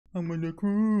I'm on the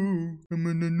crew. I'm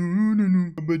on the no.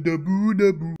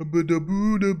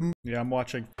 Yeah, I'm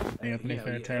watching Anthony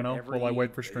Fantano while I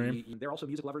wait for stream. They're also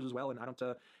music lovers as well, and I don't,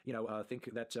 think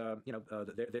that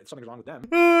something's wrong with them.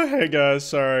 Hey guys,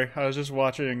 sorry. I was just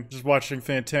watching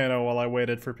Fantano while I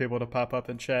waited for people to pop up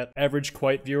in chat. Average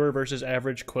Kwite viewer versus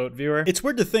average Kwote viewer. It's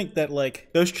weird to think that, like,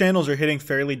 those channels are hitting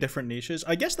fairly different niches.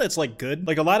 I guess that's, like, good.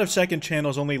 Like, a lot of second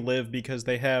channels only live because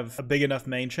they have a big enough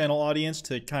main channel audience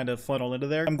to kind of funnel into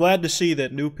there. I'm glad to see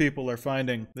that new people are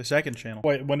finding the second channel.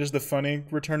 Wait, when is the funny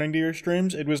returning to your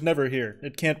streams? It was never here.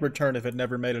 It can't return if it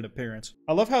never made an appearance.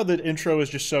 I love how the intro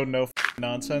is just so no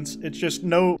nonsense. It's just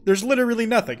there's literally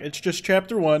nothing. It's just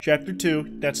chapter 1, chapter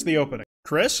 2, that's the opening.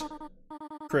 Chris?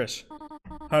 Chris.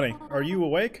 Honey, are you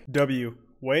awake? W.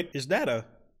 Wait, is that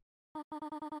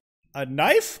a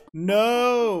knife?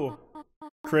 No!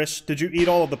 Chris, did you eat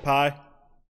all of the pie?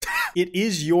 It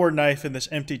is your knife in this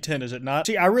empty tin, is it not?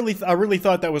 See, I really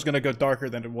thought that was gonna go darker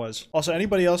than it was. Also,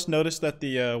 anybody else notice that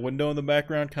the window in the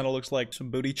background kind of looks like some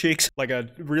booty cheeks? Like a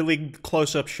really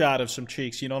close-up shot of some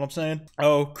cheeks, you know what I'm saying?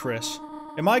 Oh, Chris.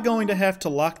 Am I going to have to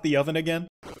lock the oven again?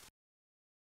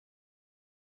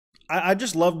 I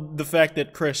just love the fact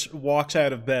that Chris walks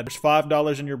out of bed. There's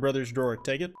 $5 in your brother's drawer.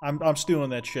 Take it. I'm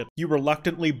stealing that shit. You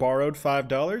reluctantly borrowed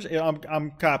 $5?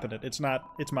 I'm copping it. It's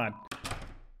mine.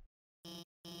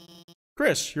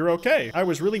 Chris, you're okay. I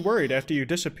was really worried after you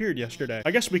disappeared yesterday.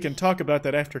 I guess we can talk about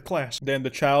that after class. Then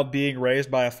the child being raised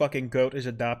by a fucking goat is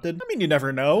adopted? I mean, you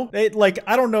never know. I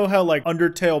don't know how, like,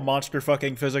 Undertale monster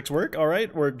fucking physics work, alright?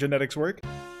 Or genetics work.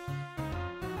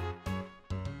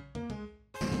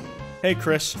 Hey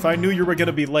Chris, if I knew you were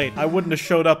gonna be late, I wouldn't have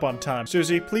showed up on time.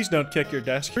 Susie, please don't kick your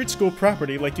desk. Treat school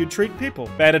property like you treat people.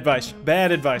 Bad advice.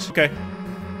 Bad advice. Okay.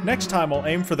 Next time I'll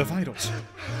aim for the vitals.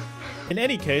 In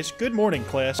any case, good morning,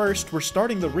 class. First, we're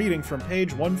starting the reading from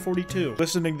page 142.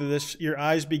 Listening to this, your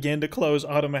eyes begin to close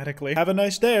automatically. Have a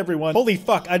nice day, everyone. Holy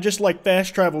fuck, I just, like,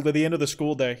 fast traveled to the end of the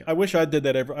school day. I wish I did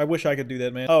that I wish I could do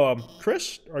that, man. Oh,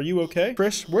 Chris, are you okay?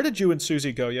 Chris, where did you and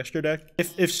Susie go yesterday?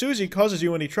 If Susie causes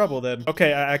you any trouble, then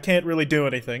okay, I can't really do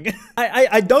anything.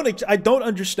 I don't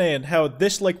understand how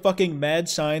this, like, fucking mad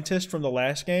scientist from the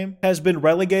last game has been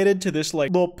relegated to this,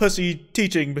 like, little pussy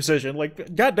teaching position.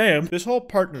 Like, goddamn, this whole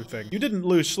partner thing. You didn't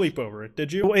lose sleep over it,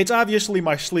 did you? Well, it's obviously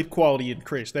my sleep quality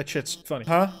increased. That shit's funny.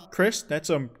 Huh? Chris? That's,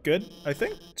 good, I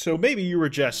think? So maybe you were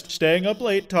just staying up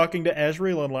late talking to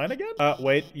Azrael online again?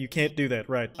 Wait, you can't do that,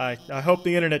 right. I hope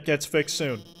the internet gets fixed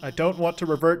soon. I don't want to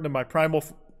revert into my primal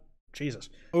Jesus.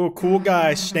 Oh, cool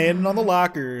guy standing on the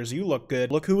lockers. You look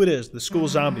good. Look who it is, the school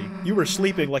zombie. You were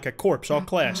sleeping like a corpse all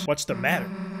class. What's the matter?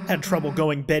 Had trouble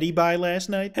going Betty by last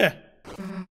night? Heh.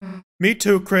 Me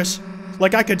too, Chris.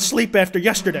 Like I could sleep after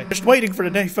yesterday. Just waiting for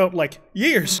today felt like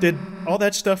years. Did all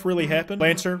that stuff really happen?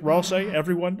 Lancer, Ralsei,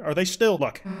 everyone, are they still?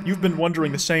 Look, you've been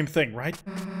wondering the same thing, right?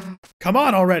 Come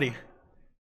on already.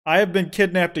 I have been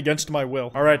kidnapped against my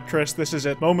will. Alright, Chris, this is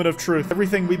it. Moment of truth.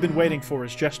 Everything we've been waiting for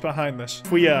is just behind this.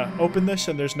 If we, open this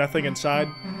and there's nothing inside,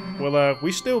 will,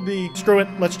 we still be... Screw it,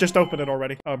 let's just open it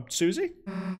already. Susie?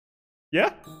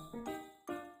 Yeah?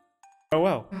 Oh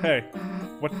well, hey.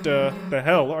 What, the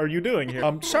hell are you doing here?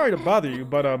 I'm sorry to bother you,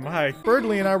 but, hi.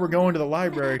 Birdley and I were going to the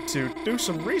library to do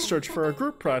some research for our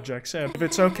group projects, and if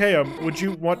it's okay, would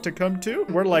you want to come too?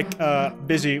 We're, like,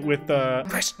 busy with,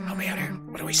 Chris, help me out here.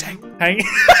 What do we say? Hang-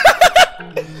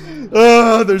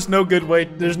 Oh, there's no good way.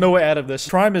 There's no way out of this.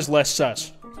 Crime is less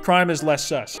sus. Crime is less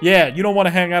sus. Yeah, you don't want to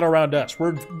hang out around us.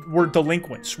 We're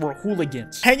delinquents. We're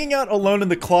hooligans. Hanging out alone in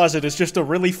the closet is just a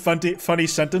really funny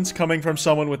sentence coming from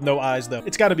someone with no eyes, though.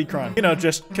 It's gotta be crime. You know,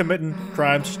 just committing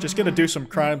crimes. Just gonna do some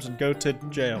crimes and go to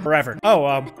jail. Forever. Oh,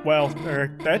 well,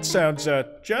 that sounds,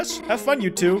 just have fun, you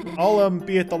two. I'll,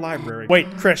 be at the library. Wait,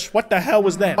 Chris, what the hell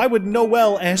was that? Why would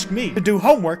Noelle ask me to do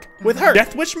homework with her?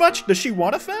 Death Wish much? Does she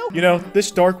want to fail? You know, this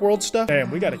Dark World stuff?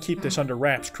 Damn, we gotta keep this under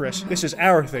wraps, Chris. This is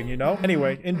our thing, you know?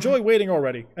 Anyway, enjoy waiting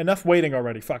already. Enough waiting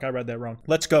already. Fuck, I read that wrong.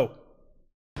 Let's go.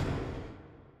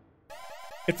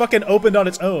 It fucking opened on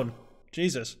its own.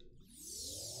 Jesus.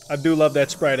 I do love that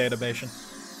sprite animation.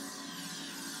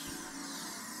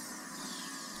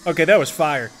 Okay, that was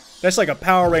fire. That's like a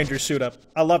Power Ranger suit up.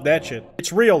 I love that shit.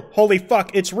 It's real. Holy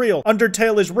fuck, it's real.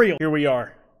 Undertale is real. Here we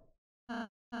are.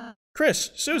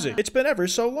 Chris, Susie, it's been ever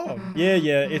so long. Yeah,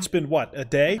 it's been what, a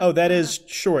day? Oh, that is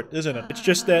short, isn't it? It's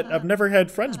just that I've never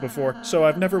had friends before, so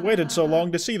I've never waited so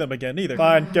long to see them again either.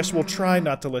 Fine, guess we'll try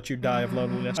not to let you die of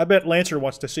loneliness. I bet Lancer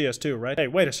wants to see us too, right? Hey,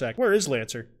 wait a sec. Where is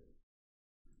Lancer?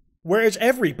 Where is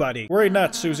everybody? Worry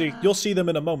not, Susie. You'll see them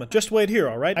in a moment. Just wait here,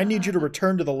 alright? I need you to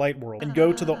return to the light world and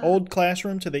go to the old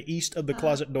classroom to the east of the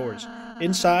closet doors.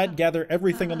 Inside, gather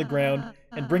everything on the ground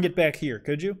and bring it back here,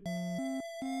 could you?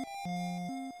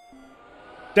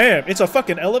 Damn, it's a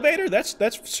fucking elevator? That's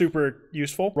super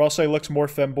useful. Ralsei looks more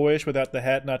femboyish without the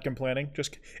hat, not complaining.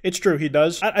 It's true, he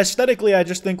does. Aesthetically, I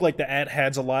just think like the hat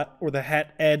adds a lot, or the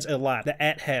hat adds a lot. The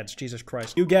hat adds, Jesus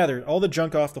Christ. You gathered all the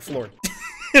junk off the floor.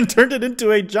 And turned it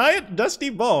into a giant dusty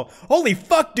ball. Holy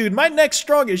fuck, dude, my neck's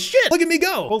strong as shit. Look at me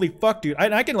go. Holy fuck, dude,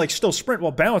 I can like still sprint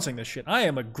while balancing this shit. I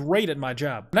am great at my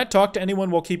job. Can I talk to anyone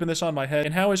while keeping this on my head?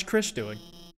 And how is Chris doing?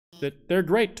 They're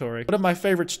great, Tori. One of my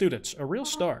favorite students, a real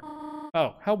star.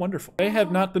 Oh, how wonderful. They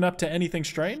have not been up to anything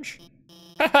strange?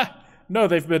 Haha, no,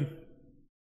 they've been...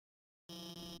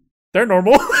 They're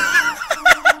normal.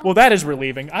 Well, that is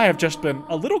relieving. I have just been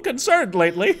a little concerned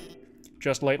lately.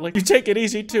 Just lately. You take it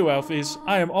easy too, Alfies.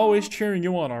 I am always cheering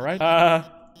you on, alright?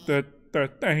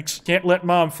 Thanks. Can't let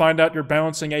Mom find out you're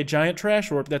balancing a giant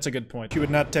trash orb. That's a good point. She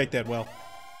would not take that well.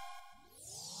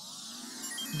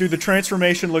 Dude, the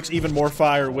transformation looks even more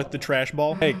fire with the trash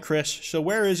ball. Hey, Chris, so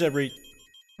where is every...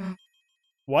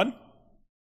 What?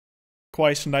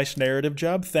 Quite a nice narrative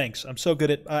job. Thanks. I'm so good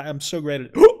at... I'm so great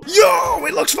at... Yo!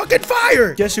 It looks fucking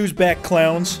fire! Guess who's back,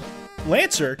 clowns?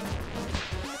 Lancer?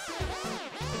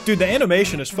 Dude, the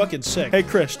animation is fucking sick. Hey,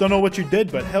 Chris, don't know what you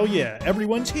did, but hell yeah,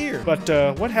 everyone's here. But,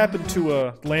 what happened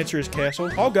to, Lancer's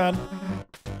castle? All gone.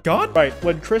 Gone? Right,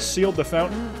 when Chris sealed the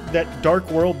fountain, that dark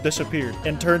world disappeared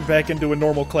and turned back into a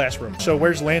normal classroom. So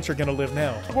where's Lancer gonna live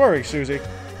now? Don't worry, Susie.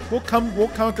 We'll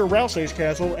conquer Ralsei's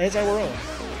castle as our own.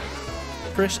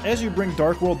 Chris, as you bring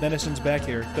Dark World denizens back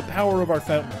here, the power of our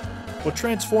fountain will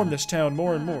transform this town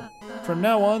more and more. From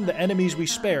now on, the enemies we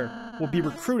spare will be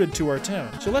recruited to our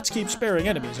town. So let's keep sparing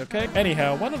enemies, okay?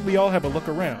 Anyhow, why don't we all have a look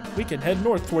around? We can head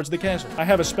north towards the castle. I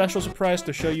have a special surprise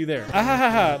to show you there.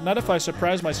 Ahahaha, not if I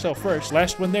surprise myself first.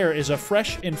 Last one there is a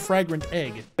fresh and fragrant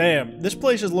egg. Damn, this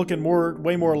place is looking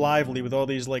way more lively with all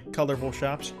these, like, colorful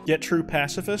shops. Yet true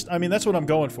pacifist? I mean, that's what I'm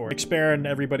going for. Sparing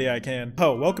everybody I can.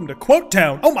 Oh, welcome to Kwote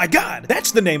Town. Oh my god!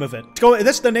 That's the name of it.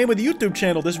 That's the name of the YouTube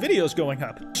channel this video's going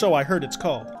up. So I heard it's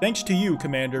called. Thanks to you,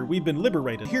 Commander, we've been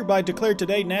liberated. Hereby declare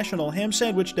today National Ham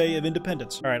Sandwich Day of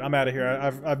Independence. Alright, I'm out of here.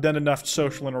 I've done enough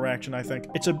social interaction, I think.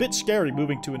 It's a bit scary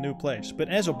moving to a new place, but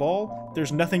as a ball,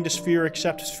 there's nothing to fear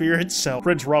except fear itself.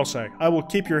 Prince Ralsei, I will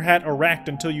keep your hat erect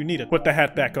until you need it. Put the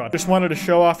hat back on. Just wanted to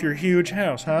show off your huge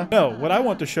house, huh? No, what I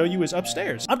want to show you is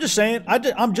upstairs. I'm just saying,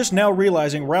 I'm just now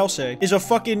realizing Ralsei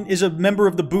is a member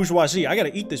of the bourgeoisie. I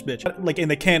gotta eat this bitch. Like in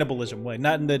the cannibalism way,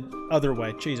 not in the other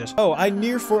way. Jesus. Oh, I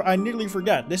nearly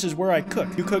forgot. This is where I cook.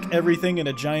 You cook everything in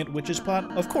a giant witch's pot?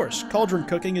 Of course. Cauldron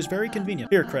cooking is very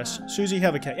convenient. Here, Chris. Susie,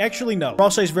 have a cake. Actually, no.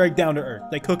 Ralsei's very down to earth.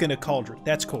 They cook in a cauldron.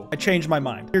 That's cool. I changed my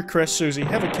mind. Here, Chris, Susie,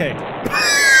 have a cake.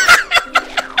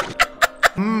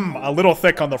 A little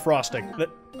thick on the frosting.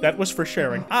 That was for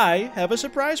sharing. I have a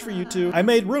surprise for you two. I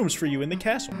made rooms for you in the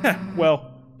castle.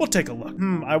 Well, we'll take a look.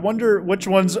 I wonder which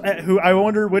one's I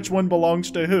wonder which one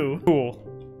belongs to who. Cool.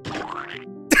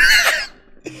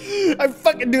 I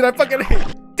fucking hate I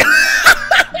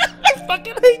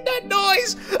fucking hate that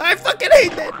noise! I fucking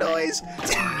hate that noise!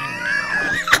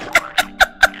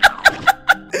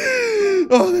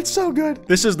 Oh, that's so good.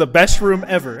 This is the best room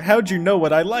ever. How'd you know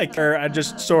what I like? I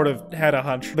just sort of had a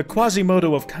hunch. The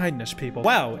Quasimodo of kindness, people.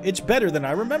 Wow, it's better than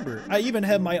I remember. I even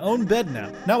have my own bed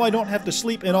now. Now I don't have to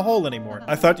sleep in a hole anymore.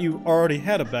 I thought you already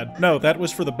had a bed. No, that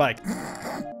was for the bike.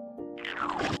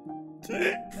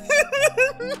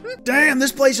 Damn,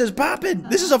 this place is poppin'!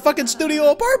 This is a fucking studio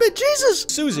apartment, Jesus!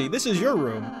 Susie, this is your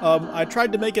room. I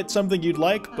tried to make it something you'd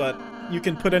like, but you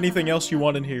can put anything else you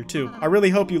want in here, too. I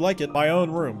really hope you like it. My own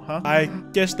room, huh? I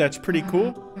guess that's pretty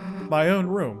cool. My own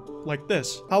room. Like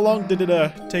this. How long did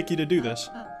it, take you to do this?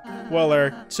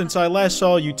 Well, since I last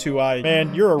saw you two,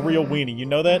 Man, you're a real weenie, you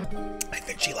know that? I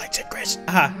think she likes it, Chris.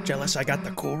 Aha, jealous I got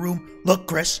the cool room? Look,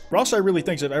 Chris. Ralsei really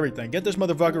thinks of everything. Get this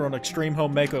motherfucker on extreme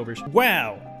home makeovers.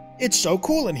 Wow! It's so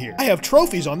cool in here. I have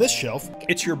trophies on this shelf.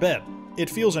 It's your bed.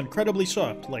 It feels incredibly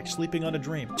soft, like sleeping on a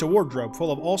dream. It's a wardrobe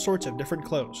full of all sorts of different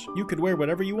clothes. You could wear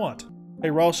whatever you want. Hey,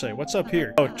 Ralsei, what's up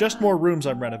here? Oh, just more rooms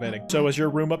I'm renovating. So is your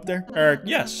room up there?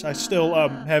 Yes, I still,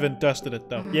 haven't dusted it,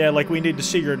 though. Yeah, like we need to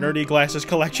see your nerdy glasses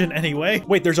collection anyway.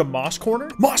 Wait, there's a moss corner?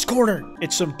 Moss corner!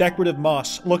 It's some decorative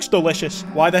moss. Looks delicious.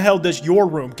 Why the hell does your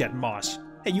room get moss?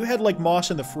 Hey, you had like moss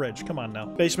in the fridge. Come on now.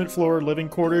 Basement floor, living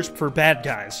quarters for bad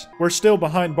guys. We're still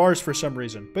behind bars for some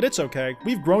reason, but it's okay.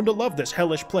 We've grown to love this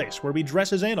hellish place where we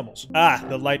dress as animals. Ah,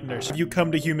 the Lighteners. Have you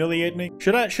come to humiliate me?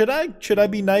 Should I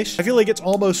be nice? I feel like it's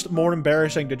almost more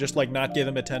embarrassing to just like not give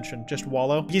him attention. Just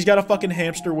wallow. He's got a fucking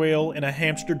hamster wheel and a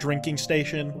hamster drinking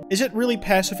station. Is it really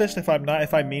pacifist if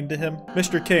I'm mean to him?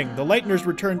 Mr. King, the Lighteners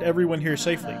returned everyone here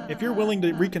safely. If you're willing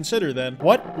to reconsider then,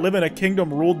 what? Live in a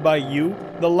kingdom ruled by you?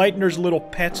 The Lighteners' little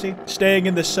patsy. Staying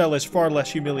in this cell is far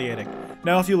less humiliating.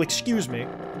 Now, if you'll excuse me,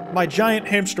 my giant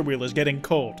hamster wheel is getting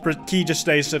cold. He just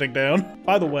stays sitting down.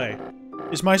 By the way,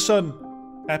 is my son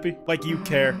happy? Like you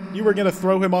care. You were gonna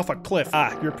throw him off a cliff.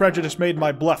 Ah, your prejudice made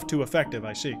my bluff too effective,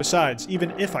 I see. Besides,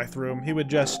 even if I threw him, he would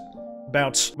just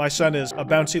bounce. My son is a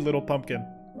bouncy little pumpkin.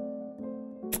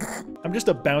 I'm just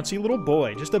a bouncy little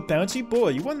boy. Just a bouncy boy.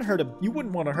 You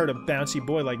wouldn't want to hurt a bouncy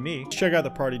boy like me. Check out the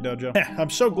party dojo.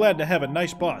 I'm so glad to have a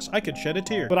nice boss. I could shed a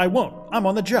tear. But I won't. I'm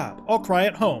on the job. I'll cry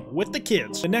at home with the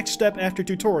kids. The next step after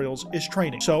tutorials is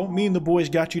training. So, me and the boys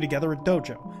got you together at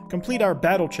dojo. Complete our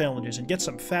battle challenges and get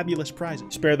some fabulous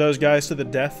prizes. Spare those guys to the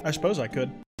death? I suppose I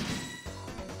could.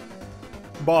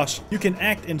 Boss, you can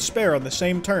act and spare on the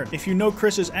same turn. If you know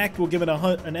Chris's act will give an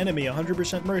enemy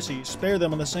 100% mercy, spare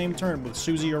them on the same turn with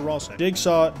Susie or Ralsei.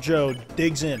 Jigsaw Joe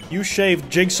digs in. You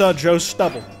shaved Jigsaw Joe's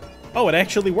stubble. Oh, it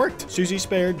actually worked. Susie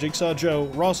spared Jigsaw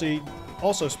Joe. Ralsei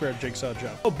also spared Jigsaw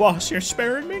Joe. Oh, boss, you're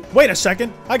sparing me? Wait a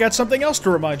second. I got something else to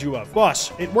remind you of.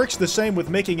 Boss, it works the same with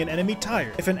making an enemy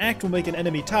tired. If an act will make an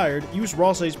enemy tired, use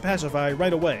Ralsei's Pacify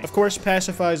right away. Of course,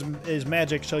 Pacify is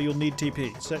magic, so you'll need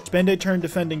TP. Spend a turn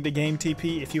defending to gain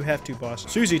TP if you have to,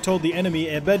 boss. Susie told the enemy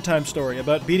a bedtime story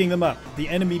about beating them up. The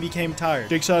enemy became tired.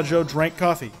 Jigsaw Joe drank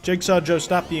coffee. Jigsaw Joe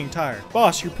stopped being tired.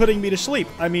 Boss, you're putting me to sleep.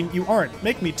 I mean, you aren't.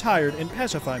 Make me tired and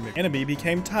pacify me. Enemy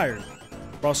became tired.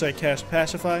 Ralsei cast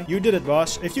Pacify. You did it,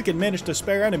 boss. If you can manage to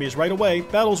spare enemies right away,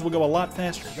 battles will go a lot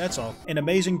faster, that's all. An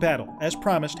amazing battle. As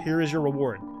promised, here is your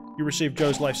reward. You receive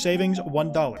Joe's life savings,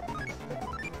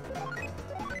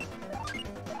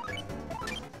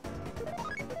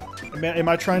 $1. Am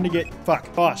I trying to get...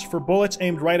 Fuck. Boss, for bullets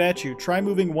aimed right at you, try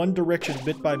moving one direction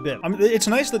bit by bit. It's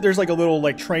nice that there's like a little,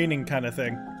 like, training kind of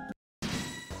thing.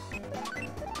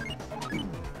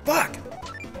 Fuck!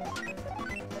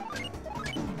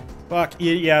 Fuck,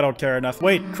 yeah, I don't care enough.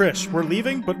 Wait, Chris, we're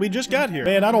leaving? But we just got here.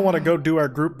 Man, I don't want to go do our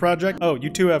group project. Oh, you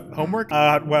two have homework?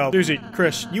 Well, Susie,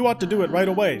 Chris, you ought to do it right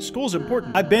away. School's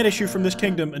important. I banish you from this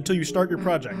kingdom until you start your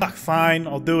project. Fuck, fine,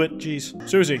 I'll do it. Jeez.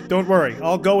 Susie, don't worry.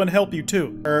 I'll go and help you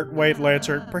too. Wait,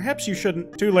 Lancer. Perhaps you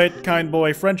shouldn't. Too late, kind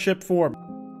boy. Friendship formed.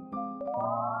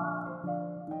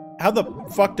 How the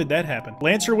fuck did that happen?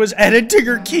 Lancer was added to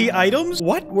your key items?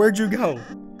 What? Where'd you go?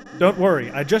 Don't worry,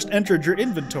 I just entered your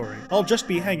inventory. I'll just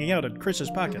be hanging out in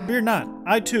Chris's pocket. Fear not,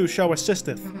 I too shall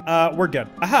assisteth. We're good.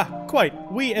 Aha,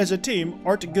 quite. We as a team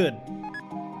aren't good.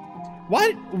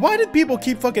 Why did people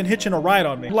keep fucking hitching a ride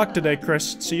on me? Good luck today,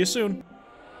 Chris. See you soon.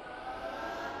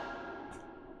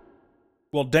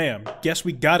 Well, damn. Guess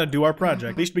we gotta do our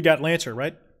project. At least we got Lancer,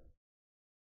 right?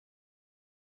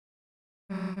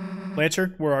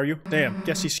 Lancer, where are you? Damn,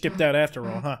 guess he skipped out after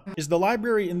all, huh? Is the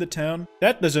library in the town?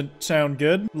 That doesn't sound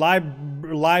good.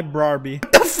 Library.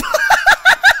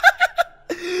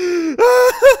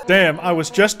 Damn, I was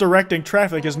just directing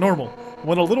traffic as normal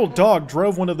when a little dog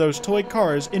drove one of those toy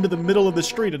cars into the middle of the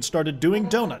street and started doing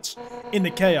donuts. In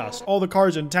the chaos, all the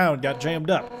cars in town got jammed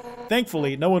up.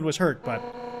 Thankfully, no one was hurt, but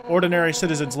ordinary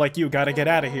citizens like you gotta get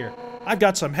out of here. I've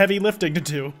got some heavy lifting to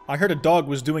do. I heard a dog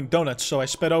was doing donuts, so I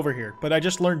sped over here. But I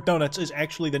just learned donuts is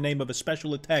actually the name of a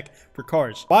special attack for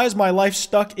cars. Why is my life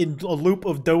stuck in a loop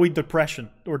of doughy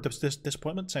depression? Or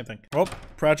disappointment? Same thing. Oh,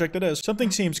 project it is. Something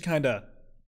seems kinda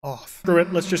off. Screw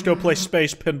it, let's just go play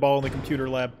space pinball in the computer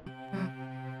lab.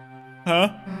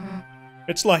 Huh?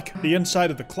 It's like the inside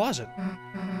of the closet.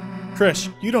 Chris,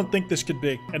 you don't think this could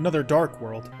be another dark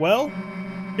world? Well,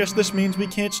 guess this means we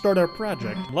can't start our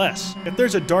project. Unless, if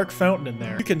there's a dark fountain in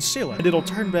there, you can seal it, and it'll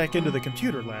turn back into the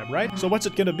computer lab, right? So what's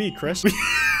it gonna be, Chris?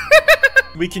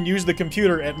 We can use the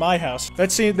computer at my house.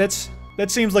 That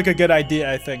seems like a good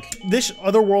idea, I think. This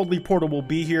otherworldly portal will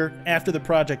be here after the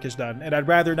project is done, and I'd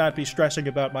rather not be stressing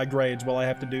about my grades when I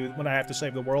have to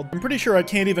save the world. I'm pretty sure I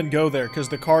can't even go there because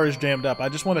the car is jammed up. I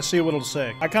just want to see what it'll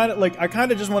say. I kind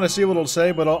of just want to see what it'll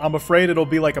say, but I'm afraid it'll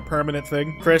be like a permanent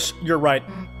thing. Chris, you're right.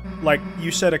 Like, you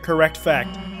said a correct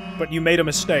fact, but you made a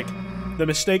mistake. The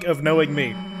mistake of knowing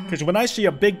me. Because when I see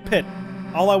a big pit,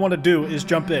 all I want to do is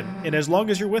jump in, and as long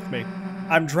as you're with me,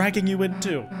 I'm dragging you in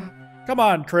too. Come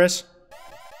on, Chris.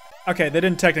 Okay, they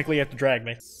didn't technically have to drag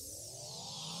me.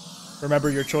 Remember,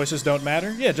 your choices don't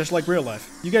matter? Yeah, just like real life.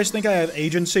 You guys think I have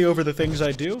agency over the things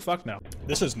I do? Fuck no.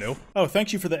 This is new. Oh,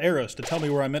 thank you for the arrows to tell me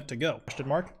where I meant to go. Question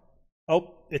mark?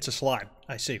 Oh, it's a slide.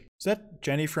 I see. Is that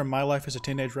Jenny from My Life as a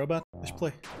Teenage Robot? Let's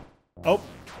play. Oh.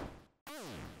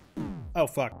 Oh,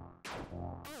 fuck.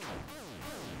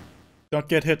 Don't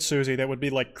get hit, Susie. That would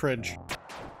be, like, cringe.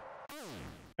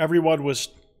 Everyone was...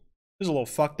 This is a little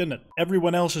fucked, isn't it?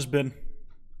 Everyone else has been...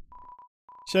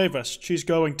 Save us. She's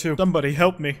going to. Somebody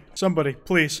help me. Somebody,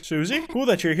 please. Susie? Cool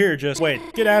that you're here, just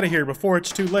wait. Get out of here before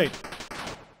it's too late.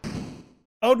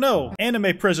 Oh no,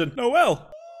 anime prison. Noelle.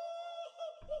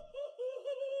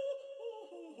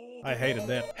 I hated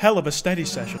that. Hell of a study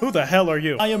session. Who the hell are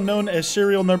you? I am known as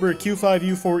serial number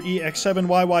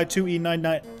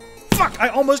Q5U4EX7YY2E99. Fuck! I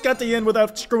almost got the end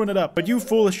without screwing it up. But you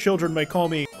foolish children may call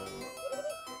me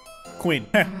Queen.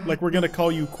 Heh, like we're gonna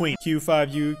call you Queen.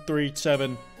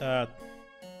 Q5U37,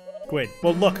 Queen.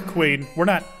 Well look, Queen, we're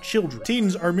not children.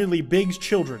 Teens are merely big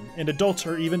children, and adults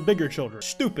are even bigger children.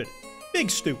 Stupid.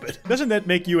 Big stupid. Doesn't that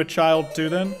make you a child too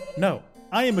then? No.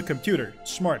 I am a computer.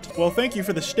 Smart. Well, thank you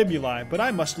for the stimuli, but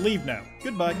I must leave now.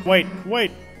 Goodbye. Wait.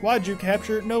 Why'd you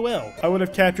capture Noelle? I would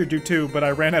have captured you too, but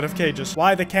I ran out of cages.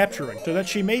 Why the capturing? So that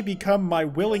she may become my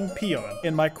willing peon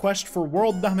in my quest for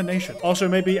world domination. Also,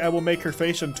 maybe I will make her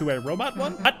face into a robot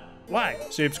one? What? Why?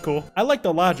 Seems cool. I like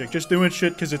the logic, just doing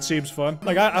shit because it seems fun.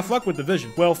 Like, I fuck with the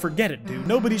vision. Well, forget it, dude.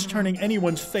 Nobody's turning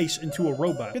anyone's face into a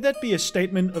robot. Could that be a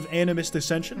statement of animus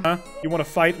dissension? Huh? You want to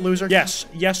fight, loser? Yes.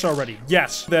 Yes already.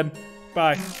 Yes. Then...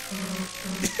 bye.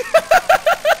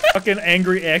 Fucking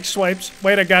angry X swipes.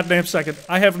 Wait a goddamn second.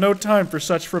 I have no time for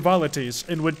such frivolities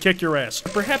and would kick your ass.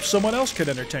 Perhaps someone else could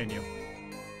entertain you.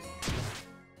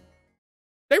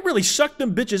 They really sucked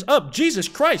them bitches up. Jesus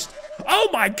Christ. Oh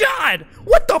my god!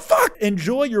 What the fuck?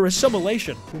 Enjoy your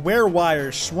assimilation. Wear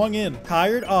wires swung in.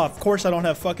 Tired? Oh, of course I don't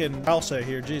have fucking Alsa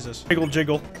here. Jesus. Jiggle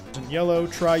jiggle. In yellow,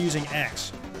 try using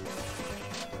axe.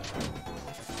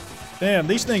 Damn,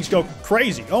 these things go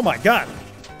crazy. Oh my god.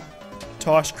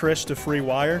 Toss Chris to free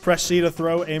wire. Press C to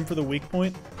throw, aim for the weak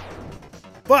point.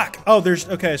 Fuck! Oh, there's...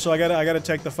 okay, so I gotta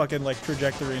take the fucking, like,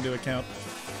 trajectory into account.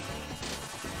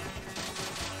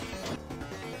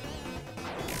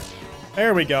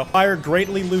 There we go. Fire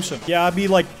greatly loosened. Yeah, I'd be,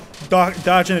 like,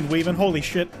 dodging and weaving. Holy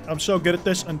shit. I'm so good at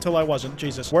this until I wasn't.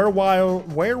 Jesus. Where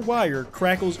wire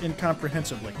crackles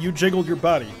incomprehensibly. You jiggled your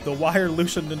body. The wire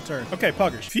loosened in turn. Okay,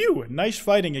 puggers. Phew, nice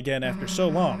fighting again after so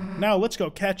long. Now let's go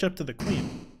catch up to the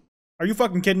queen. Are you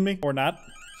fucking kidding me? Or not?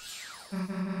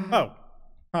 Oh.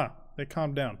 Huh. They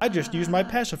calmed down. I just used my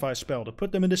pacify spell to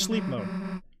put them into sleep mode.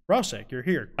 Ralsei, you're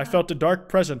here. I felt a dark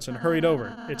presence and hurried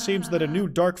over. It seems that a new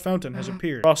dark fountain has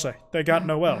appeared. Ralsei, they got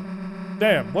Noelle.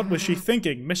 Damn, what was she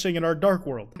thinking, missing in our dark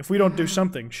world? If we don't do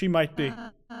something, she might be.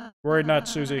 Worry not,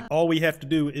 Susie. All we have to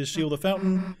do is seal the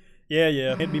fountain.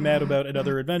 Yeah. Can't be mad about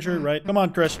another adventure, right? Come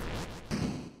on, Chris.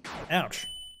 Ouch.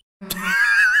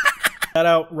 Shout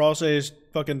out Ralsei's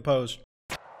fucking pose.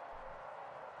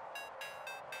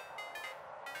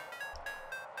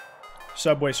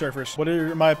 Subway Surfers. What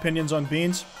are my opinions on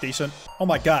beans? Decent. Oh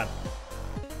my god.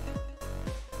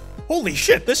 Holy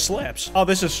shit, this slaps. Oh,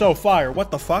 this is so fire.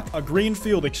 What the fuck? A green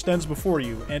field extends before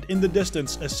you, and in the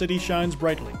distance, a city shines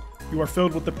brightly. You are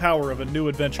filled with the power of a new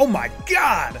adventure. Oh my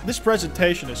god! This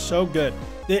presentation is so good.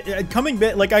 Coming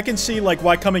back, like, I can see, like,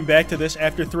 why coming back to this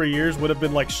after 3 years would have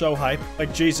been, like, so hype.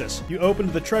 Like, Jesus. You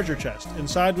opened the treasure chest.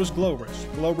 Inside was Glowris.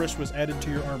 Glowris was added to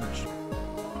your armors.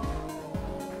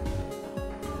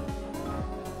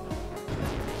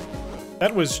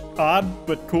 That was odd,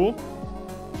 but cool.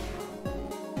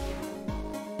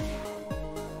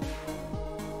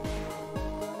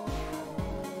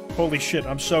 Holy shit,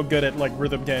 I'm so good at, like,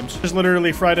 rhythm games. It's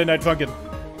literally Friday Night Funkin'.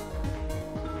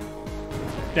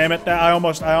 Damn it, I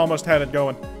almost had it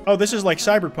going. Oh, this is like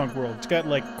Cyberpunk World. It's got,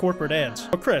 like, corporate ads.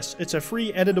 Oh, Chris, it's a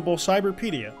free editable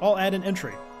cyberpedia. I'll add an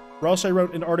entry. Ralsei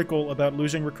wrote an article about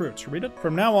losing recruits. Read it?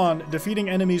 From now on, defeating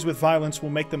enemies with violence will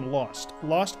make them lost.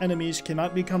 Lost enemies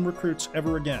cannot become recruits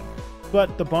ever again.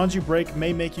 But the bonds you break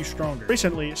may make you stronger.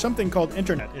 Recently, something called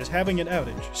Internet is having an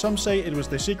outage. Some say it was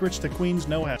the secrets to Queen's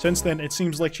know-how. Since then, it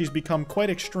seems like she's become quite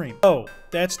extreme. Oh,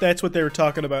 that's what they were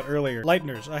talking about earlier.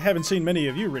 Lighteners, I haven't seen many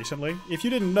of you recently. If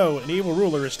you didn't know, an evil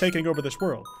ruler is taking over this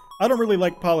world. I don't really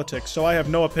like politics, so I have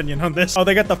no opinion on this. Oh,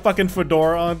 they got the fucking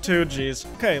fedora on too,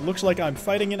 jeez. Okay, looks like I'm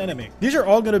fighting an enemy. These are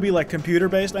all gonna be like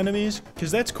computer-based enemies, because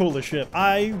that's cool as shit.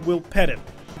 I will pet it.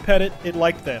 Pet it, it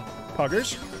liked that.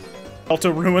 Puggers?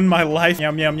 To ruin my life.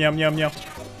 Yum, yum, yum, yum, yum.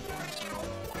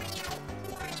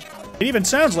 It even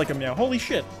sounds like a meow. Holy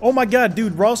shit. Oh my god,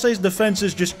 dude. Ralsei's defense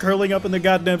is just curling up in the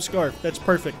goddamn scarf. That's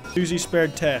perfect. Susie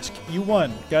spared task. You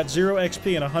won. Got 0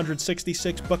 XP and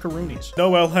 166 buckaroonies.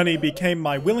 Noelle, honey, became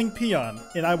my willing peon,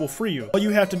 and I will free you. All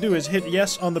you have to do is hit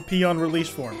yes on the peon release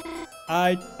form.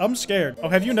 I'm scared. Oh,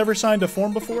 have you never signed a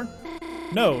form before?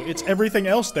 No, it's everything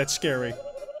else that's scary.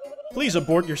 Please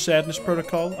abort your sadness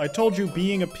protocol. I told you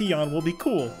being a peon will be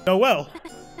cool. Noelle!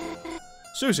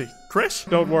 Susie, Chris?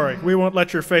 Don't worry, we won't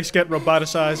let your face get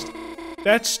roboticized.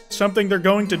 That's something they're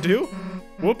going to do?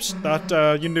 Whoops, thought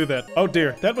you knew that. Oh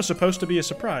dear, that was supposed to be a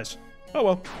surprise. Oh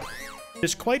well.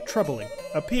 It's quite troubling.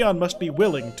 A peon must be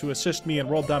willing to assist me in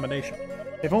world domination.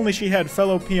 If only she had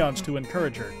fellow peons to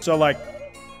encourage her. So like,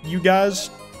 you guys,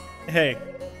 hey,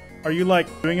 are you like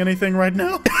doing anything right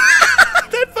now?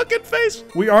 That fucking face.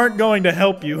 We aren't going to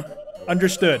help you.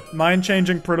 Understood.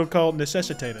 Mind-changing protocol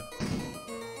necessitated.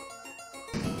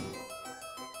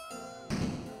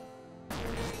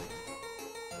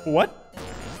 What?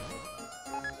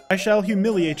 I shall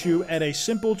humiliate you at a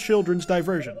simple children's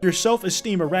diversion. Your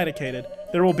self-esteem eradicated,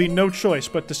 there will be no choice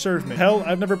but to serve me. Hell,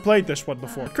 I've never played this one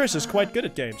before. Chris is quite good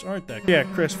at games, aren't they? Yeah,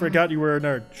 Chris, forgot you were a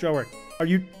nerd. Show her. Are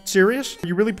you serious? Are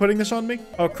you really putting this on me?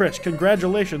 Oh, Chris,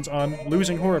 congratulations on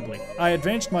losing horribly. I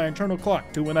advanced my internal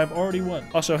clock to when I've already won.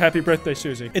 Also, happy birthday,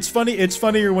 Susie. It's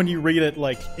funnier when you read it,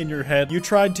 like, in your head. You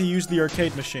tried to use the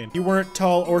arcade machine. You weren't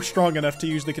tall or strong enough to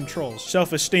use the controls.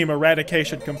 Self-esteem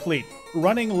eradication complete.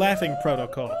 Running laughing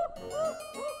protocol.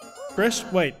 Chris,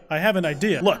 wait, I have an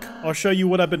idea. Look, I'll show you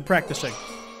what I've been practicing.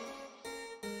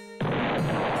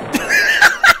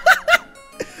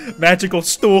 Magical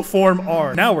stool form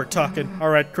R. Now we're talking.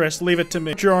 Alright, Chris, leave it to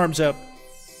me. Put your arms up.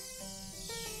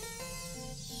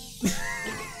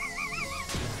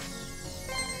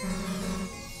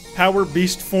 Power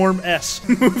Beast form S.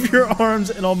 Move your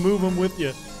arms and I'll move them with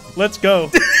you. Let's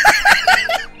go.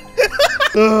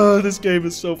 Oh, this game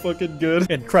is so fucking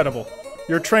good. Incredible.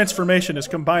 Your transformation is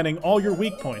combining all your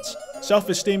weak points.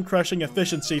 Self-esteem crushing,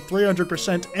 efficiency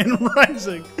 300% and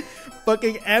rising.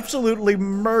 Fucking absolutely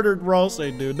murdered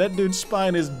Ralsei, dude. That dude's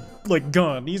spine is, like,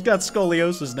 gone. He's got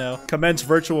scoliosis now. Commence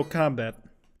virtual combat.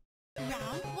 If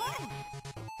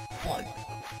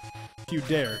you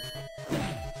dare.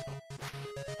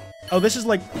 Oh, this is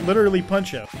like literally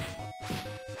Punch-Out.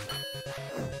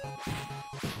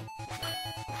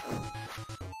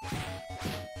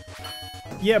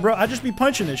 Yeah, bro, I just be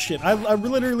punching this shit. I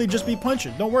literally just be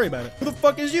punching. Don't worry about it. Who the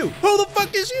fuck is you? Who the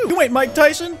fuck is you? You ain't Mike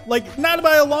Tyson? Like, not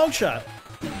by a long shot.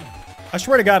 I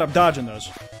swear to God, I'm dodging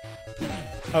those.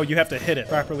 Oh, you have to hit it.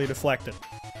 Properly deflect it.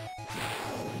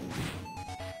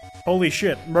 Holy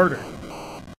shit, murder.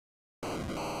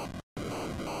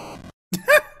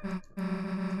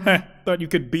 Heh, thought you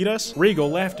could beat us? Regal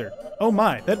laughter. Oh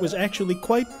my, that was actually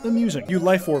quite amusing. You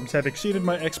life forms have exceeded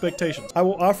my expectations. I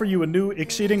will offer you a new,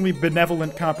 exceedingly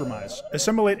benevolent compromise.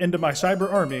 Assimilate into my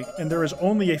cyber army, and there is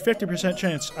only a 50%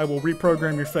 chance I will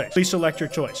reprogram your face. Please select your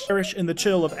choice. Perish in the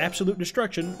chill of absolute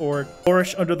destruction, or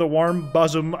flourish under the warm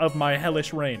bosom of my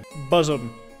hellish reign.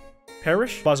 Bosom.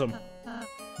 Perish? Bosom.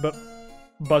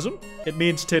 Bosom? It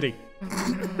means titty.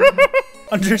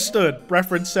 Understood.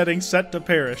 Reference settings set to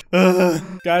perish.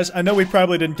 Guys, I know we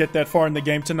probably didn't get that far in the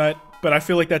game tonight, but I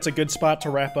feel like that's a good spot to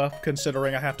wrap up,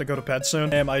 considering I have to go to bed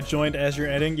soon. Am I joined as you're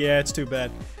ending? Yeah, it's too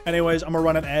bad. Anyways, I'm gonna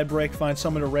run an ad break, find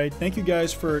someone to raid. Thank you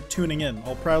guys for tuning in.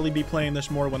 I'll probably be playing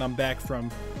this more when I'm back from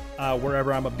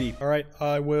wherever I'm a beep. Alright,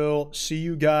 I will see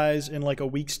you guys in like a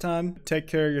week's time. Take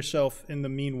care of yourself in the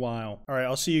meanwhile. Alright,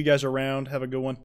 I'll see you guys around. Have a good one.